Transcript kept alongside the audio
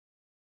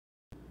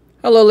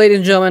Hello, ladies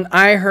and gentlemen.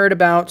 I heard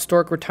about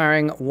Stork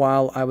retiring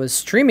while I was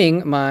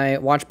streaming my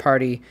watch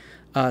party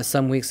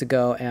some weeks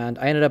ago, and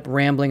I ended up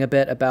rambling a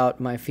bit about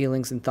my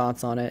feelings and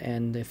thoughts on it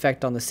and the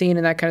effect on the scene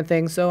and that kind of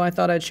thing, so I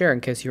thought I'd share in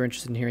case you're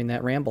interested in hearing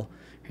that ramble.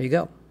 Here you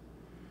go.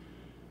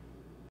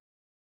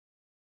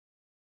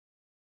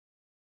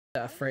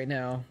 Stuff right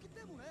now.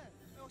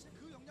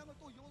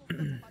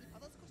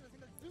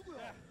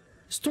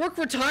 Stork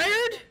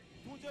retired?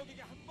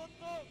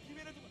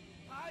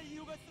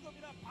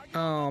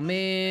 Oh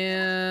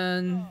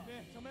man.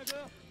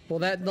 Well,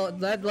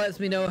 that lets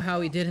me know how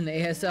he did in the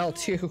ASL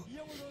too.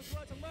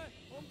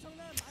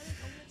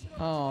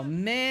 Oh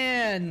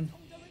man.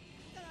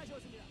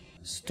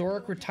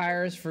 Stork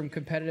retires from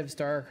competitive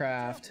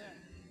StarCraft.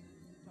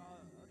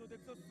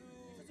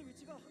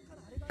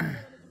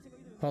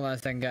 Hold on a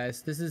second,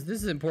 guys. This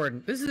is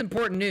important. This is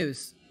important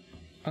news.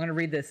 I'm gonna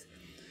read this.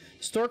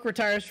 Stork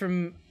retires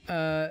from.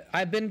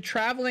 I've been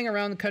traveling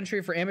around the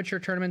country for amateur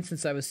tournaments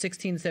since I was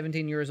 16,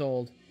 17 years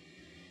old.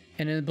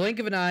 And in the blink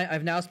of an eye,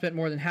 I've now spent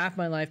more than half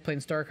my life playing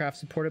StarCraft,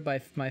 supported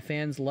by my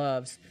fans'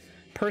 loves.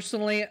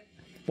 Personally,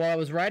 while I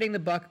was riding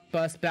the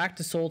bus back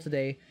to Seoul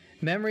today,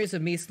 memories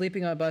of me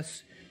sleeping on a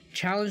bus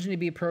challenging me to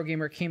be a pro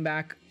gamer came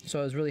back,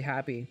 so I was really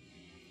happy.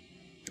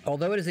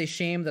 Although it is a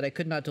shame that I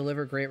could not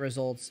deliver great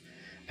results,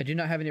 I do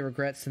not have any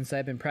regrets since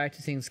I've been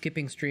practicing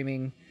skipping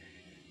streaming,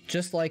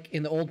 just like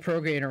in the old pro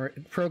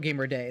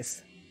gamer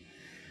days.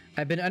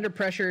 I've been under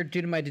pressure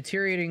due to my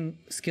deteriorating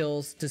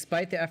skills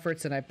despite the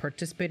efforts, and I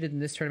participated in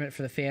this tournament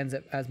for the fans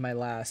as my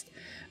last.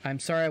 I'm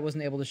sorry I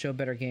wasn't able to show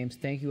better games.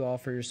 Thank you all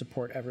for your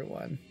support,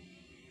 everyone.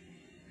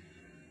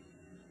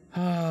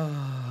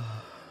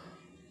 Oh.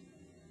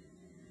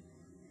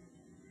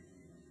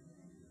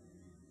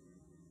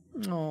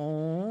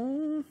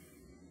 Oh.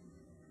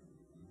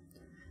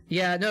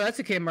 Yeah, no, that's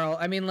okay, Merle.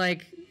 I mean,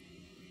 like,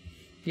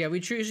 yeah, we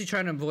usually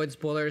try to avoid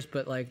spoilers,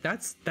 but like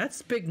that's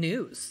big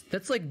news.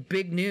 That's like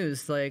big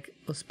news. Like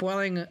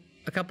spoiling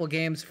a couple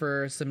games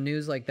for some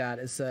news like that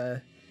is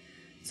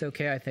it's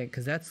okay, I think,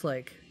 because that's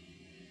like,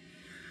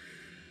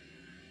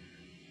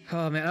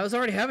 oh man, I was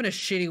already having a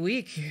shitty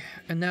week,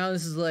 and now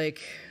this is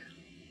like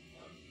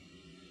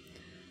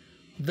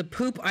the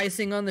poop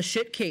icing on the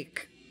shit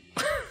cake.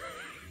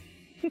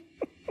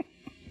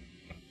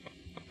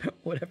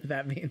 Whatever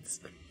that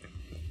means.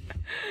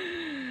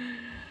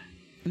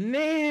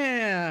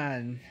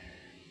 Man.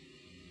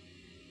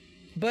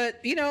 But,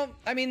 you know,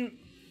 I mean,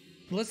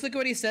 let's look at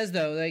what he says,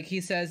 though. Like,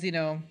 he says, you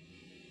know,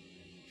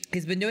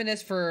 he's been doing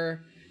this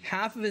for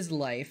half of his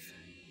life.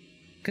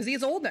 Because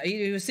he's old now.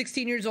 He was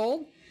 16 years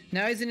old.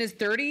 Now he's in his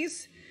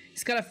 30s.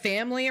 He's got a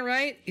family,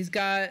 right? He's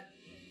got,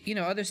 you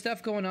know, other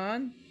stuff going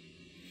on.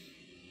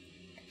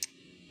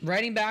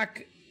 Riding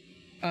back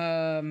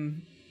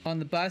on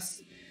the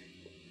bus,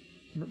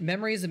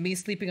 memories of me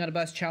sleeping on a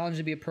bus challenged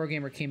to be a pro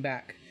gamer came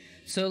back.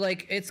 So,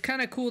 like, it's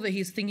kind of cool that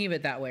he's thinking of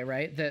it that way,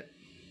 right? That,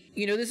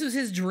 you know, this was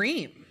his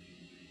dream.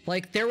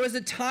 Like, there was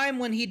a time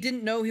when he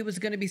didn't know he was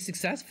going to be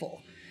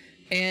successful.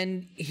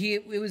 And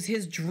it was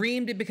his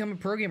dream to become a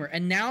pro gamer.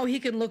 And now he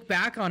can look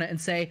back on it and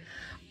say,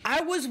 I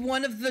was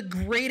one of the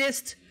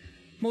greatest,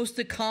 most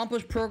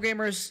accomplished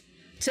programmers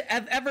to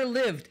have ever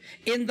lived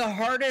in the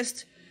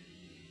hardest,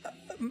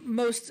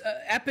 most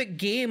epic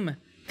game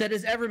that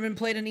has ever been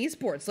played in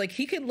esports. Like,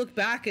 he can look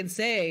back and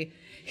say,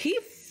 he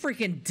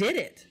freaking did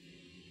it.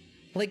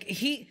 Like,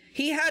 he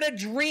had a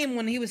dream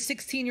when he was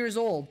 16 years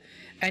old,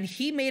 and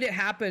he made it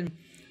happen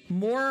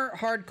more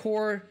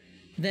hardcore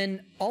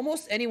than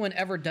almost anyone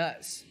ever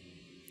does.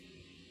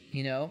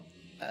 You know,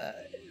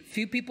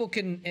 few people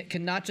can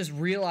not just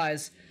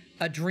realize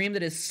a dream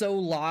that is so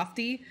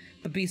lofty,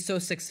 but be so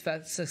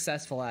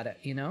successful at it,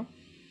 you know?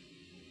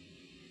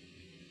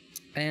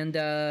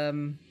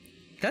 And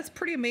that's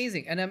pretty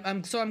amazing. And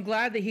I'm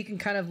glad that he can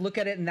kind of look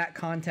at it in that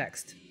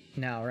context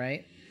now,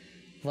 right?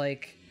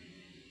 Like,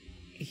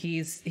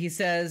 he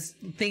says,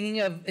 thinking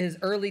of his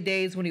early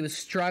days when he was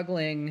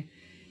struggling,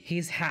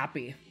 he's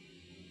happy.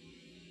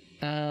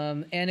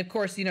 And of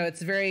course, you know,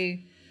 it's a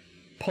very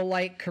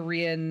polite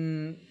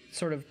Korean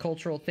sort of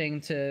cultural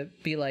thing to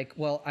be like,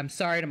 well, I'm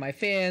sorry to my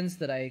fans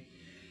that I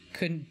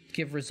couldn't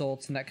give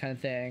results and that kind of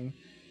thing.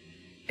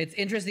 It's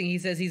interesting. He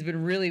says he's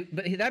been really,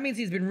 but that means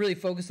he's been really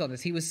focused on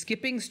this. He was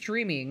skipping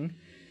streaming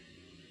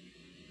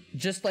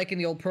just like in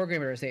the old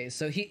programmers days.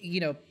 So he, you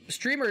know,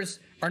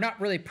 streamers are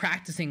not really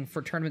practicing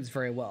for tournaments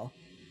very well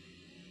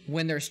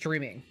when they're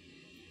streaming.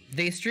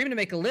 They stream to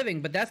make a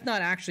living, but that's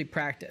not actually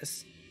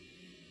practice.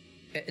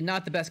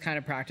 Not the best kind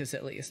of practice,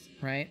 at least,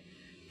 right?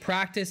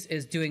 Practice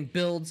is doing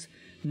builds,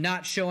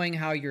 not showing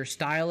how your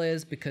style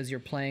is because you're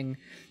playing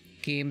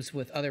games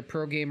with other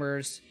pro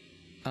gamers.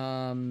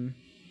 In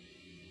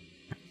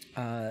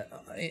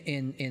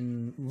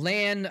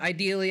LAN,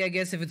 ideally, I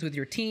guess, if it's with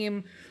your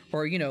team,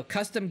 or, you know,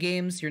 custom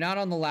games. You're not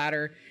on the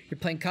ladder. You're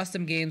playing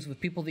custom games with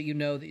people that you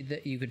know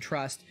that you can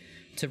trust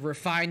to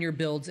refine your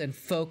builds and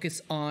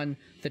focus on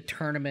the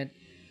tournament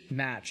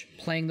match,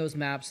 playing those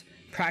maps,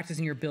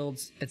 practicing your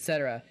builds,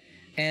 etc.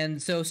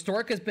 And so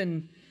Stork has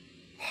been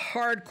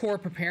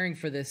hardcore preparing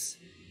for this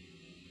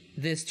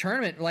this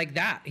tournament like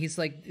that. He's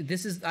like,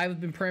 this is, I've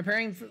been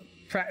preparing for,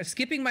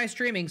 skipping my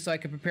streaming so I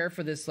could prepare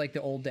for this like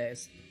the old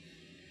days.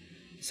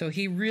 So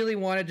he really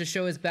wanted to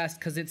show his best,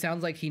 because it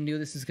sounds like he knew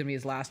this is going to be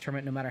his last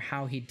tournament no matter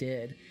how he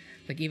did.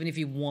 Like, even if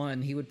he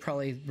won, he would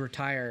probably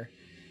retire.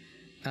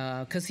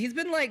 Because he's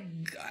been, like,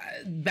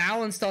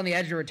 balanced on the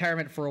edge of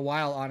retirement for a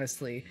while,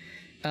 honestly.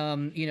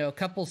 You know, a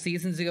couple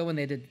seasons ago when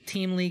they did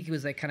Team League, he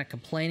was, like, kind of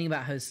complaining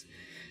about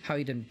how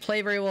he didn't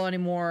play very well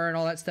anymore and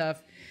all that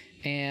stuff.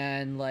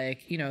 And,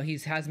 like, you know, he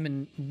hasn't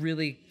been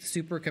really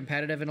super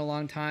competitive in a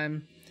long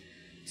time.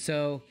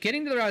 So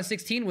getting to the round of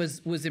 16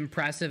 was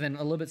impressive and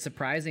a little bit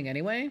surprising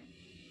anyway.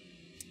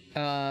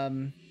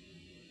 So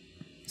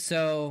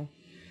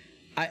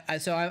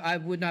I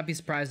would not be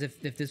surprised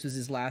if this was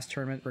his last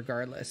tournament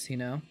regardless, you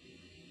know?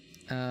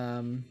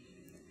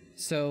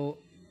 So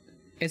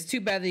it's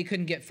too bad that he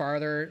couldn't get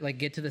farther, like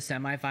get to the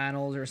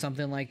semifinals or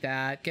something like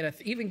that. Get a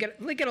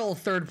little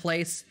third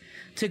place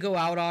to go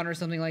out on or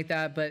something like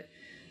that. But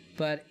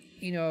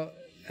you know,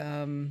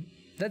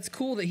 that's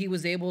cool that he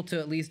was able to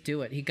at least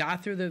do it. He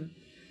got through the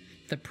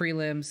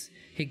prelims,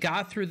 he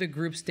got through the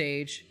group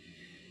stage,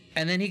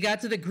 and then he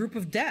got to the group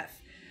of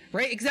death,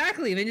 right?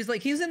 Exactly. I mean,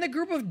 he's in the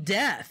group of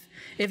death.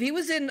 If he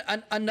was in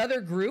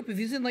another group, if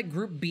he's in like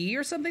group B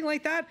or something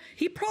like that,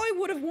 he probably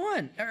would have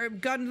won or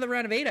gotten to the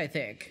round of 8, I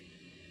think.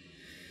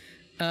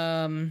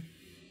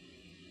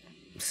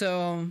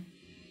 So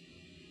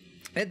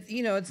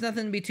you know, it's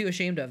nothing to be too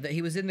ashamed of that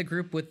he was in the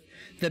group with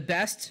the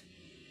best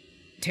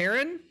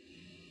Terran,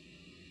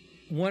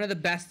 one of the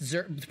best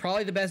Zerg,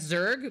 probably the best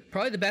Zerg,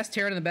 probably the best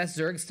Terran and the best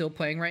Zerg still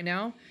playing right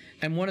now,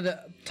 and one of the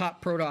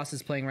top Protoss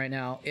is playing right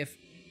now. If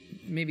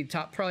maybe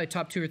probably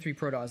top 2 or 3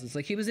 Protosses.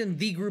 Like, he was in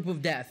the group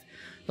of death,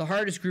 the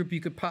hardest group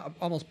you could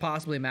almost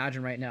possibly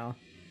imagine right now.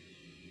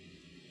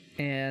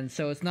 And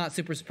so it's not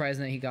super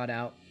surprising that he got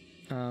out,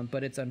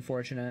 but it's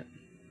unfortunate.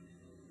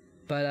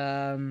 But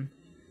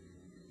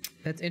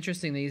that's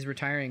interesting that he's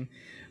retiring.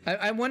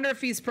 I wonder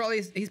if he's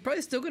probably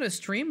still going to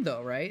stream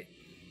though, right?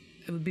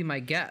 It would be my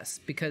guess,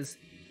 because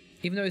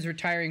even though he's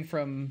retiring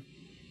from,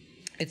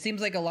 it seems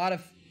like a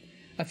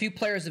few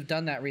players have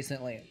done that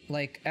recently.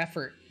 Like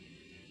Effort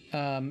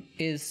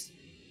is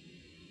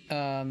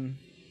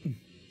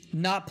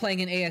not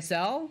playing in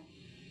ASL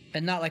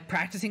and not like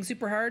practicing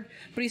super hard,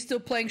 but he's still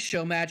playing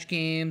show match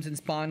games and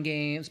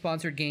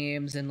sponsored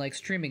games and like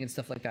streaming and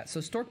stuff like that. So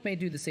Stork may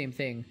do the same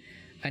thing,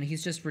 and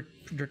he's just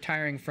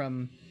retiring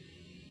from,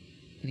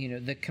 you know,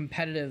 the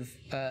competitive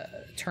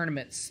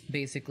tournaments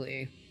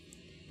basically,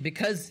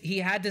 because he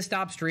had to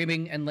stop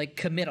streaming and like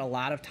commit a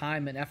lot of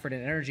time and effort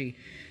and energy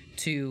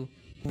to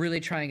really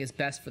trying his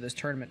best for this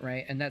tournament,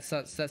 right? And that's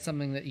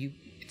something that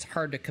it's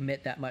hard to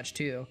commit that much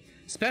to,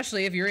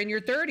 especially if you're in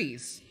your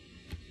 30s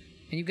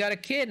and you've got a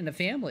kid and a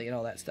family and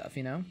all that stuff,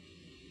 you know?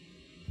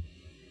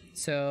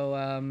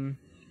 So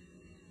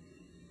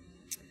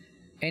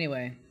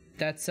anyway,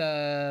 that's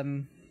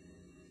sad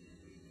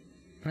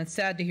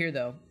to hear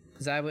though,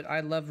 because I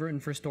love rooting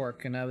for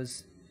Stork, and I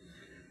was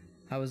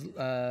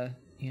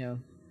you know,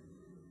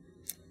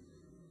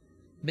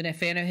 been a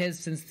fan of his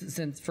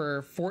since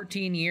for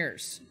 14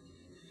 years.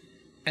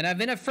 And I've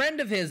been a friend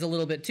of his a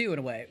little bit too, in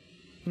a way.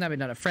 Maybe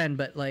not a friend,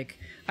 but like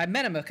I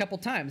met him a couple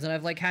times, and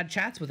I've like had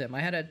chats with him.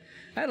 I had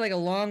like a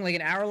long, like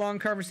an hour-long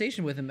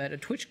conversation with him at a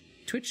Twitch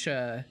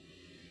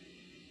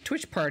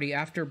party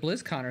after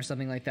BlizzCon or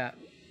something like that,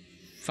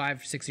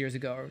 5 or 6 years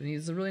ago.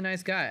 He's a really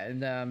nice guy,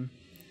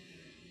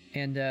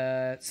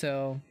 and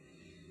so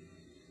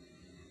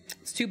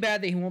it's too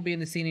bad that he won't be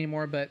in the scene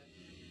anymore, but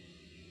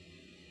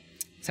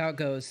it's how it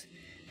goes.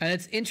 And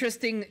it's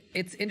interesting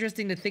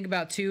to think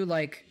about too,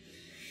 like,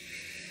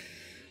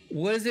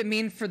 what does it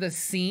mean for the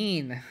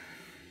scene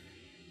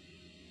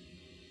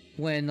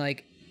when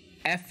like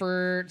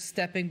Effort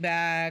stepping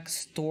back,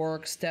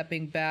 Stork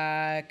stepping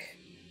back,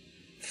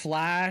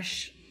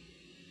 Flash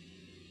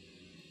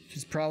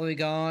is probably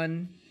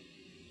gone.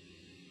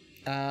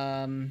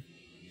 You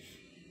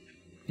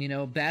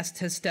know, Best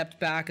has stepped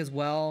back as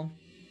well.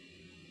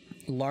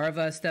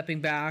 Larva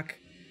stepping back.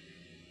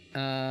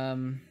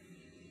 This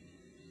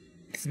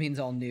means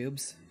all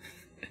noobs.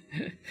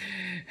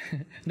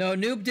 No,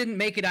 Noob didn't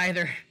make it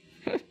either.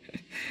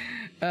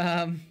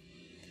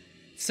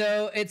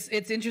 So it's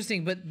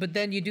interesting, but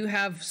then you do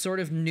have sort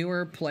of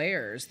newer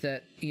players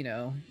that, you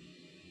know,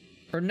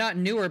 or not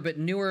newer, but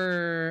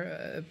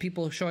newer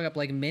people showing up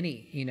like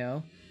Mini, you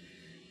know,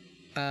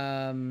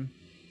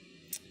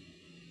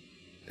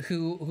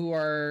 who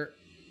are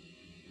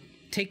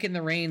taking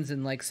the reins,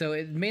 and like, so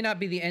it may not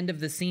be the end of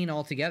the scene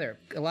altogether.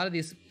 A lot of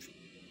these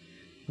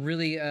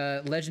really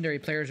legendary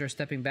players are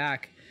stepping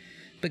back,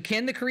 but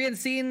can the Korean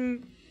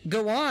scene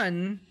go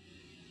on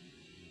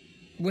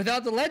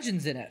without the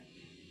legends in it?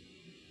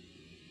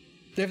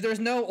 If there's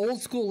no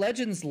old school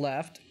legends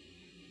left,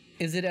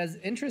 is it as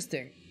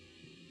interesting?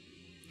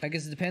 I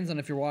guess it depends on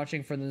if you're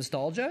watching for the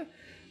nostalgia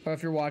or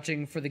if you're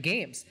watching for the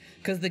games,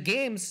 because the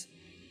games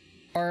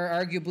are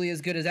arguably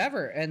as good as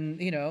ever. And,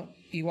 you know,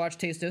 you watch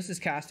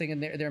Tastosis casting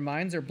and their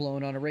minds are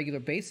blown on a regular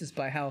basis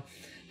by how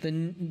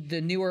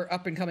the newer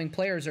up and coming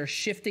players are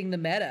shifting the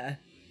meta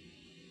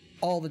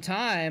all the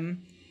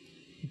time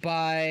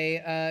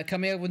by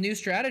coming up with new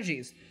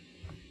strategies.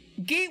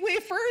 Gateway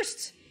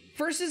first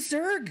versus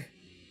Zerg.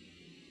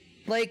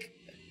 Like,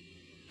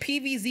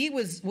 PVZ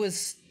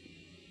was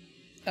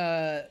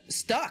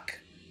stuck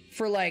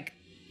for like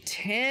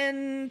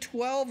 10,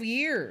 12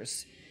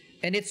 years.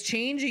 And it's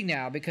changing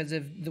now because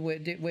of the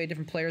way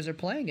different players are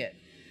playing it.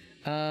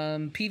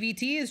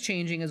 PVT is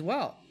changing as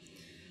well.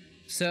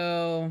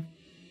 So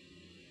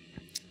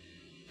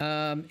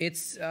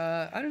it's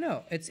I don't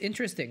know. It's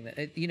interesting that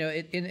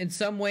in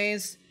some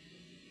ways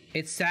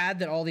it's sad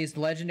that all these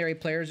legendary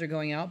players are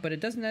going out, but it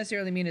doesn't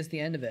necessarily mean it's the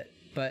end of it.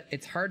 But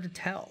it's hard to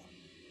tell.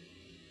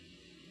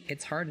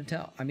 It's hard to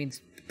tell. I mean,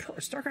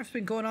 StarCraft's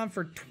been going on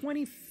for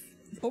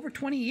over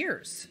 20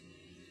 years,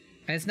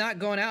 and it's not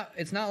going out.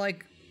 It's not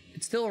like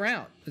it's still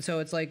around. So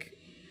it's like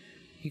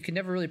you can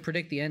never really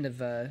predict the end of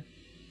the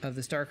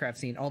StarCraft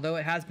scene, although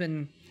it has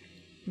been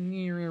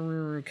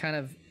kind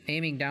of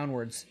aiming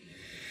downwards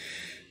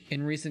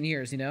in recent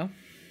years,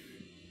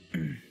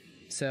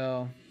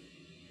 So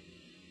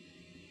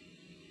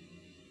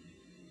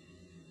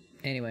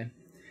anyway,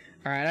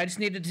 all right, I just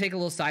needed to take a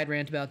little side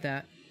rant about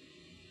that.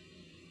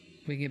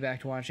 We can get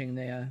back to watching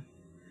the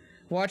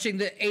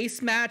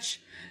ace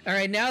match. All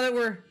right, now that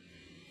we're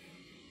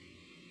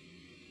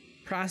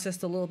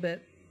processed a little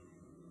bit,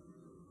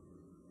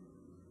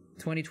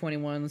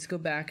 2021, let's go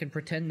back and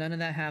pretend none of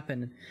that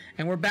happened.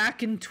 And we're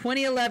back in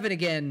 2011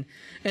 again,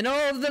 and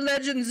all of the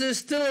legends are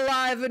still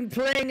alive and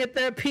playing at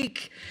their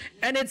peak,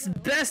 and it's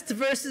Best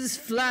versus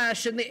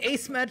Flash in the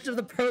ace match of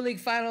the Pro League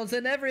Finals,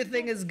 and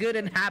everything is good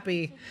and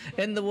happy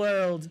in the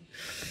world.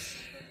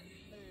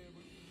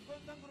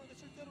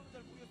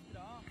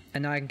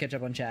 And now I can catch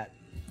up on chat.